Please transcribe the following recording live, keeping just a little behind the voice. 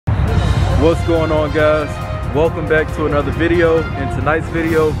What's going on, guys? Welcome back to another video. In tonight's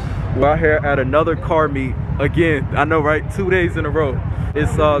video, we're out here at another car meet again. I know, right? 2 days in a row.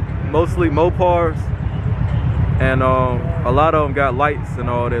 It's mostly Mopars, and a lot of them got lights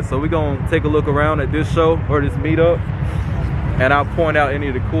and all that. So we're gonna take a look around at this show or this meetup, and I'll point out any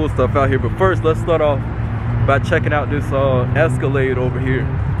of the cool stuff out here. But first, let's start off by checking out this Escalade over here.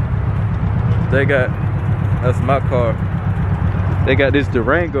 They got, that's my car. They got this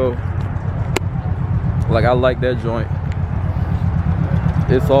Durango. Like, I like that joint.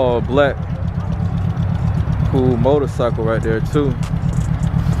 It's all black. Cool motorcycle right there too.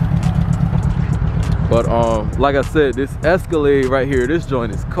 But like I said, this Escalade right here, this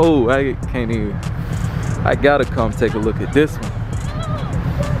joint is cool. I can't even, I gotta come take a look at this one.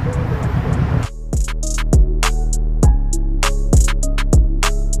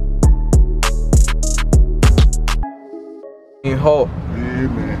 Halt. Yeah,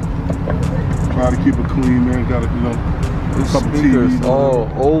 man. Try to keep it clean, man. Gotta, you know, the speakers TV, all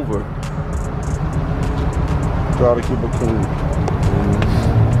over. Try to keep it clean.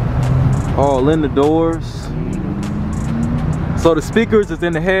 All in the doors. So the speakers is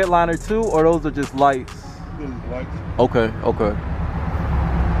in the headliner too, or those are just lights? Lights. Okay, okay.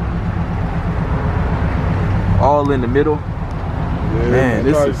 All in the middle. Yeah, man,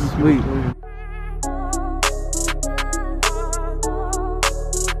 this is sweet.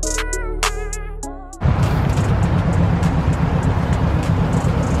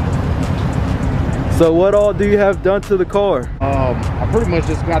 So what all do you have done to the car? I pretty much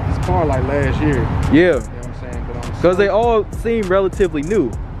just got this car like last year. Yeah. You know what I'm saying? But because they all seem relatively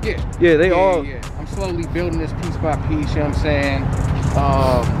new. Yeah. Yeah, they all. Yeah. I'm slowly building this piece by piece, you know what I'm saying?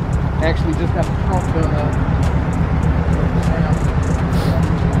 Actually just got the trunk done up.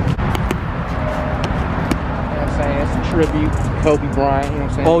 You know what I'm saying? It's a tribute to Kobe Bryant, you know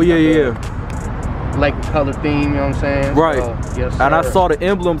what I'm saying? Oh, yeah, yeah. Like the color theme, you know what I'm saying? Right. Yes, sir. And I saw the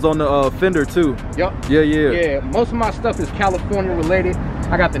emblems on the fender too. Yep. Yeah, yeah. Yeah, most of my stuff is California related.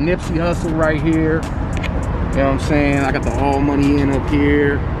 I got the Nipsey Hussle right here. You know what I'm saying? I got the All Money In up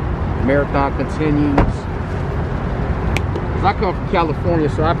here. Marathon continues. 'Cause I come from California,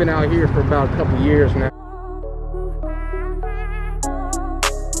 so I've been out here for about a couple years now.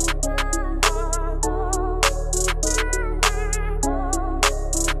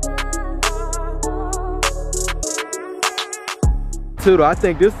 Too, I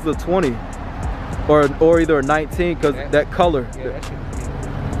think this is a 20 or either a 19 because that color. Yeah, that should be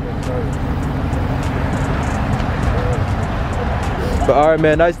But all right,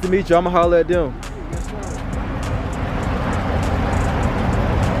 man, nice to meet you. I'm gonna holler at them.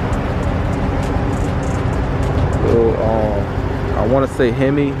 So I want to say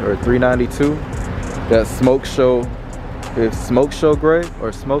Hemi or 392. That Smoke Show is Smoke Show gray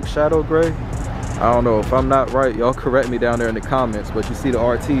or Smoke Shadow gray. I don't know. If I'm not right, y'all correct me down there in the comments. But you see the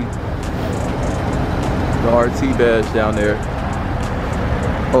RT badge down there.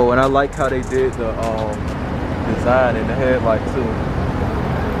 Oh, and I like how they did the design in the headlight too.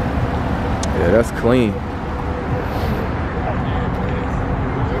 Yeah, that's clean.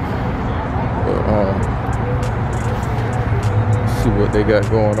 But, let's see what they got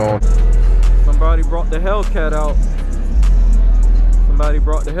going on. Somebody brought the Hellcat out. Somebody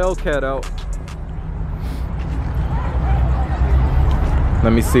brought the Hellcat out.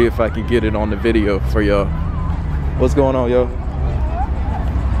 Let me see if I can get it on the video for y'all. What's going on, yo?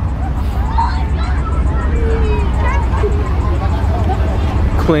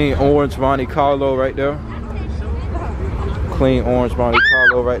 Clean orange Monte Carlo right there. Clean orange Monte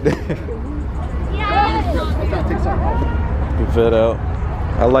Carlo right there. The vet out.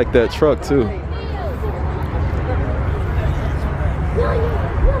 I like that truck too.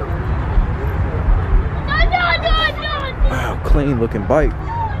 Wow, clean looking bike.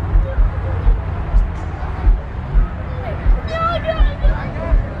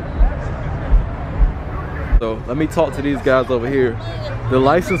 So let me talk to these guys over here. The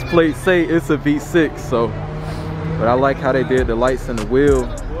license plate say it's a V6, so, but I like how they did the lights and the wheel.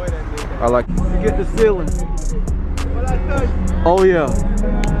 I like. Get the ceiling. Oh yeah,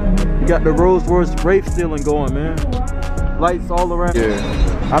 you got the Royce Wraith ceiling going, man. Lights all around. Yeah,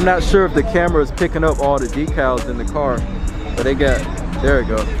 I'm not sure if the camera is picking up all the decals in the car, but they got, there it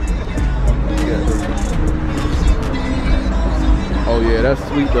go. Yeah. Oh yeah, that's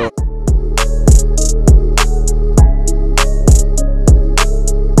sweet though.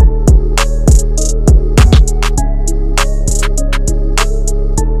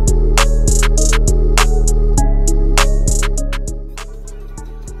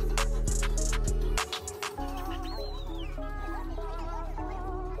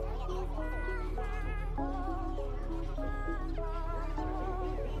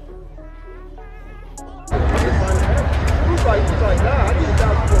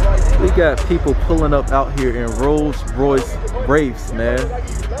 We got people pulling up out here in Rolls Royce Wraiths, man.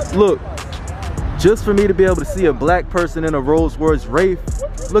 Look, just for me to be able to see a black person in a Rolls Royce Wraith,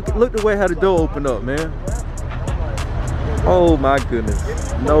 look the way how the door opened up, man. Oh my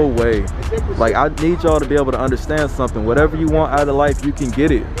goodness, no way. Like, I need y'all to be able to understand something. Whatever you want out of life, you can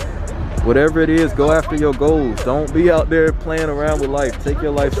get it. Whatever it is, go after your goals. Don't be out there playing around with life. Take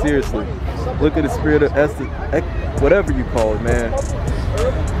your life seriously. Look at the spirit of whatever you call it, man.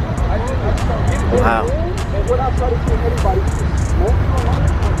 Wow.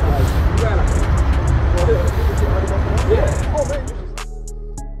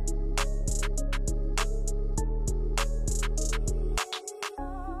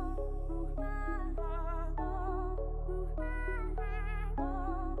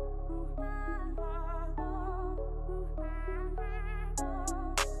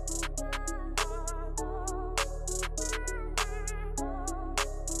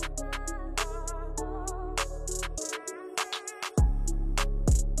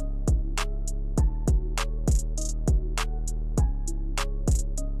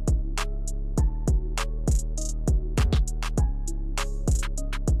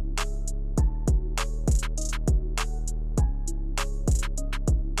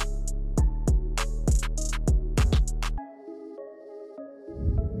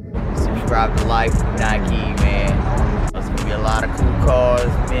 Subscribe to Life with Nike, man. There's gonna be a lot of cool cars,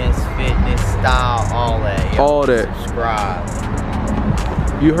 men's fitness, style, all that. Yo, all that.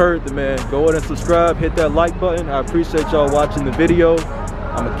 Subscribe. You heard the man. Go ahead and subscribe. Hit that like button. I appreciate y'all watching the video.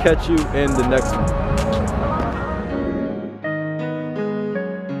 I'm gonna catch you in the next one.